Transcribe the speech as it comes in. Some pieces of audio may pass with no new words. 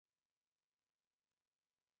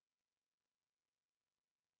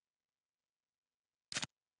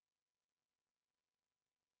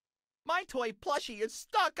My toy plushie is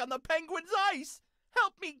stuck on the penguin's ice!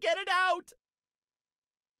 Help me get it out!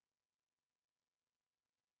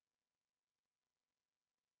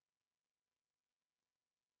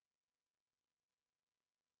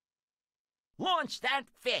 Launch that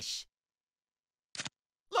fish!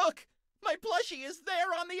 Look! My plushie is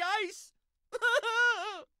there on the ice!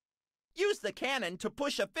 Use the cannon to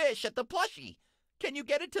push a fish at the plushie. Can you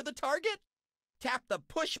get it to the target? Tap the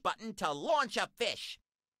push button to launch a fish.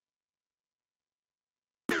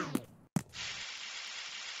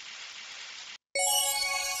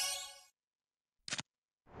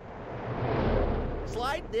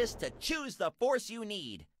 Slide this to choose the force you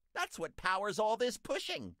need. That's what powers all this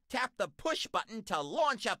pushing. Tap the push button to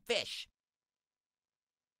launch a fish.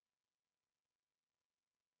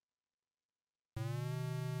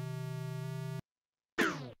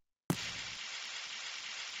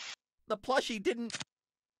 The plushie didn't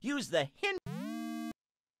use the hint.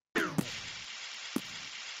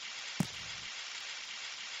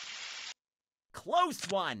 Close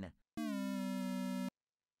one.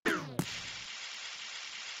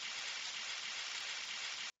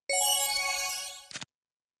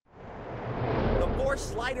 The force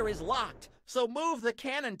slider is locked, so move the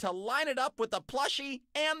cannon to line it up with the plushie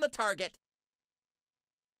and the target.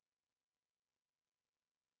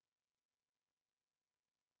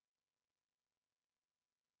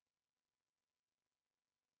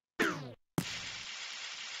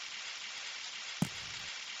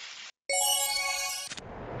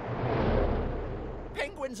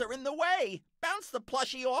 Penguins are in the way. Bounce the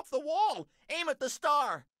plushie off the wall. Aim at the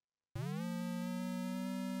star.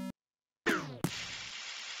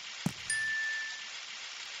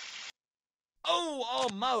 Oh,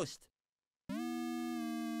 almost.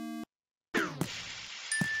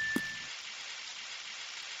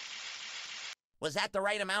 Was that the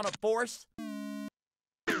right amount of force?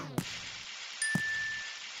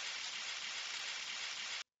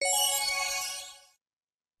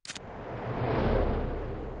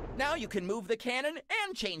 Now you can move the cannon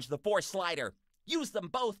and change the force slider. Use them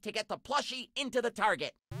both to get the plushie into the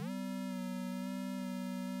target.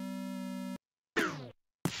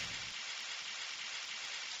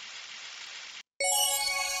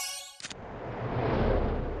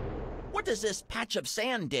 What does this patch of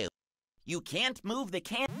sand do? You can't move the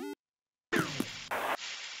cannon.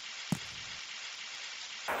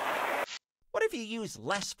 What if you use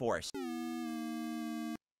less force?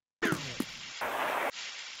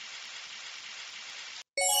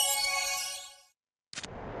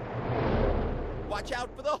 Watch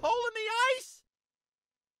out for the hole in the ice!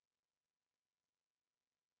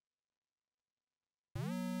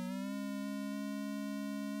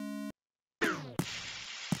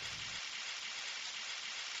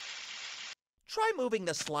 Try moving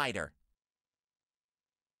the slider.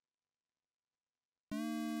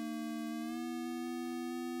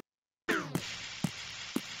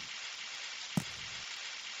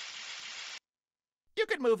 You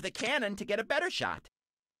could move the cannon to get a better shot.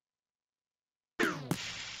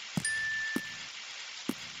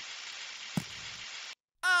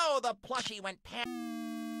 Oh, the plushie went past.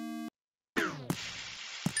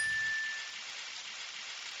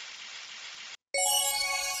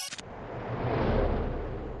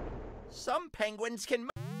 Some penguins can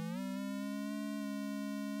move.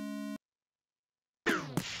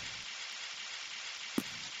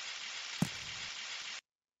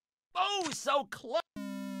 Oh, so close.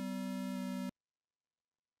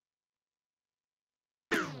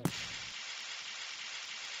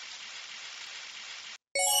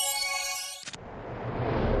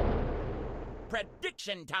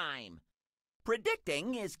 Prediction time.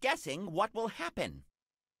 Predicting is guessing what will happen.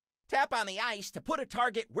 Tap on the ice to put a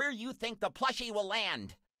target where you think the plushie will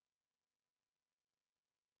land.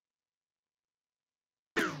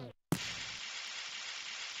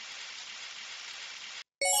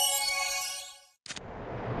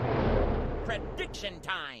 Prediction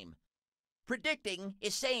time. Predicting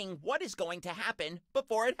is saying what is going to happen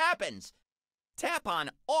before it happens. Tap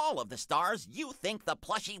on all of the stars you think the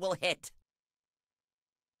plushie will hit.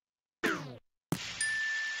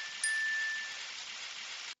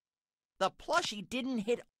 The plushie didn't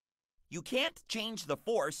hit. You can't change the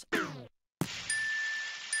force.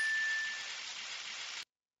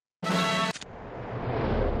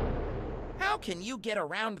 How can you get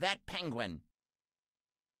around that penguin?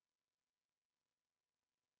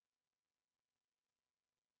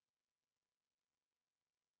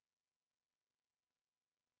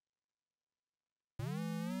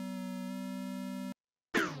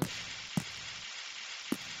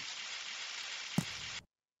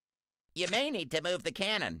 You may need to move the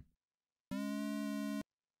cannon.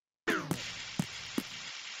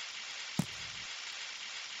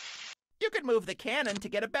 can move the cannon to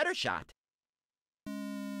get a better shot.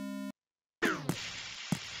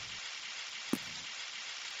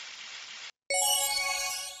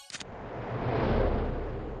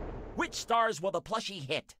 Which stars will the plushie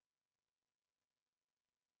hit?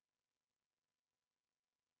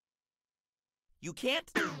 You can't...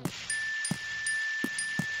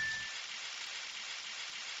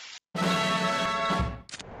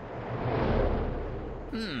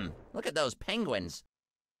 Look at those penguins.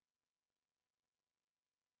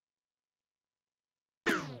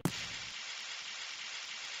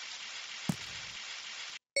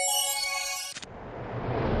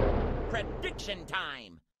 Prediction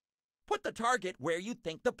time! Put the target where you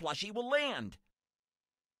think the plushie will land.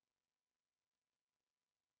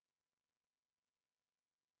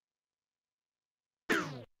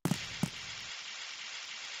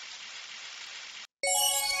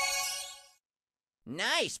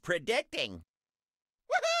 Nice predicting!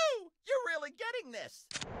 Woohoo! You're really getting this!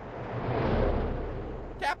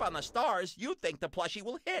 Tap on the stars you think the plushie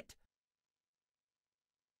will hit.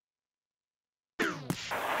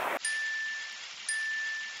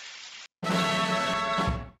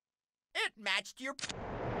 It matched your...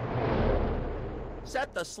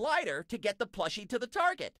 Set the slider to get the plushie to the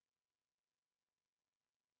target.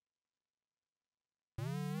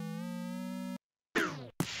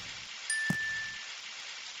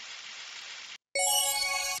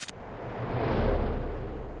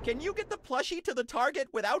 Can you get the plushie to the target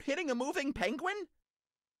without hitting a moving penguin?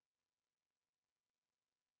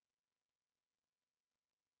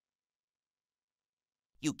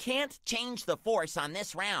 You can't change the force on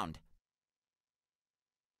this round.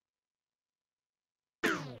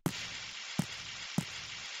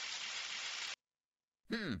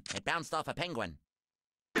 It bounced off a penguin.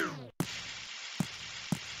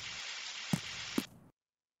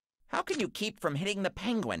 How can you keep from hitting the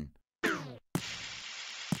penguin?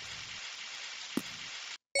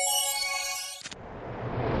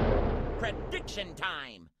 Prediction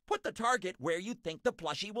time! Put the target where you think the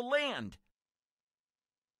plushie will land.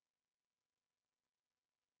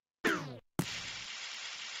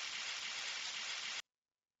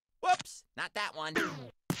 Whoops! Not that one.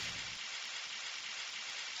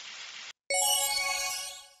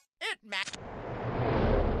 It matched.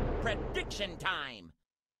 Prediction time!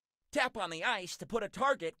 Tap on the ice to put a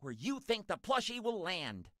target where you think the plushie will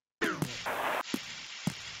land.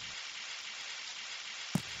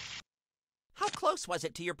 How close was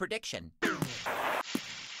it to your prediction?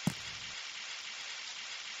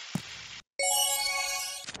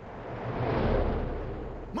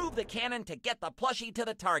 Move the cannon to get the plushie to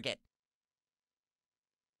the target.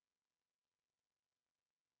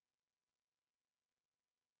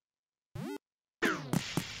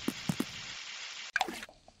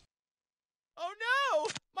 Oh no!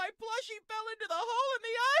 My plushie fell into the hole in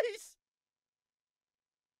the ice!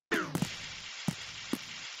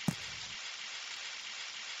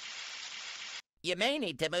 You may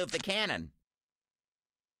need to move the cannon.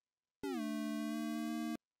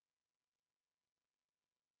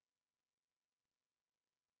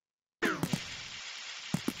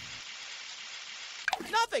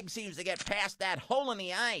 Nothing seems to get past that hole in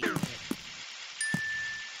the ice.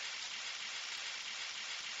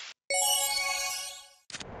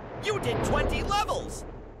 You did 20 levels!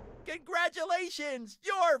 Congratulations!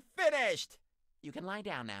 You're finished! You can lie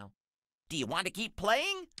down now. Do you want to keep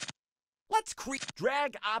playing? Let's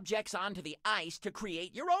drag objects onto the ice to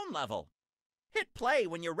create your own level. Hit play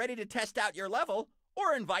when you're ready to test out your level,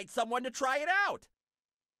 or invite someone to try it out.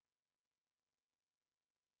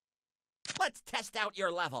 Let's test out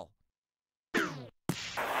your level.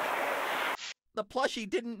 The plushie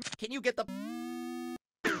didn't... Can you get the...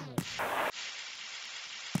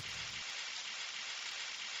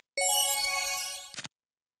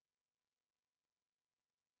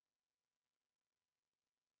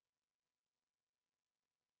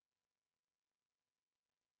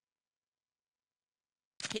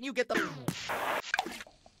 Can you get the...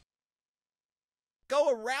 Go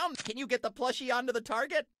around. Can you get the plushie onto the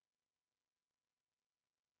target?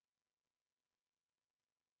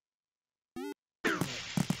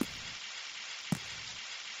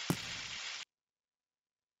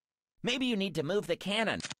 Maybe you need to move the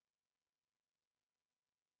cannon.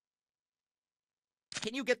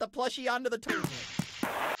 Can you get the plushie onto the target?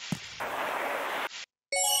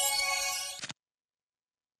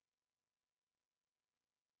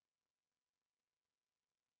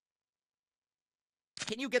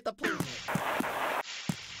 Can you get the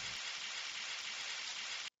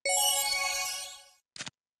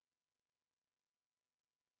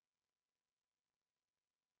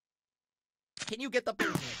Can you get the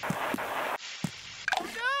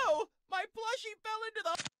plushie fell into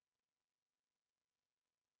the...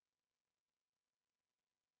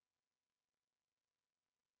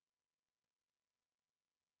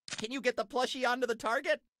 Can you get the plushie onto the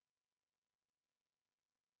target?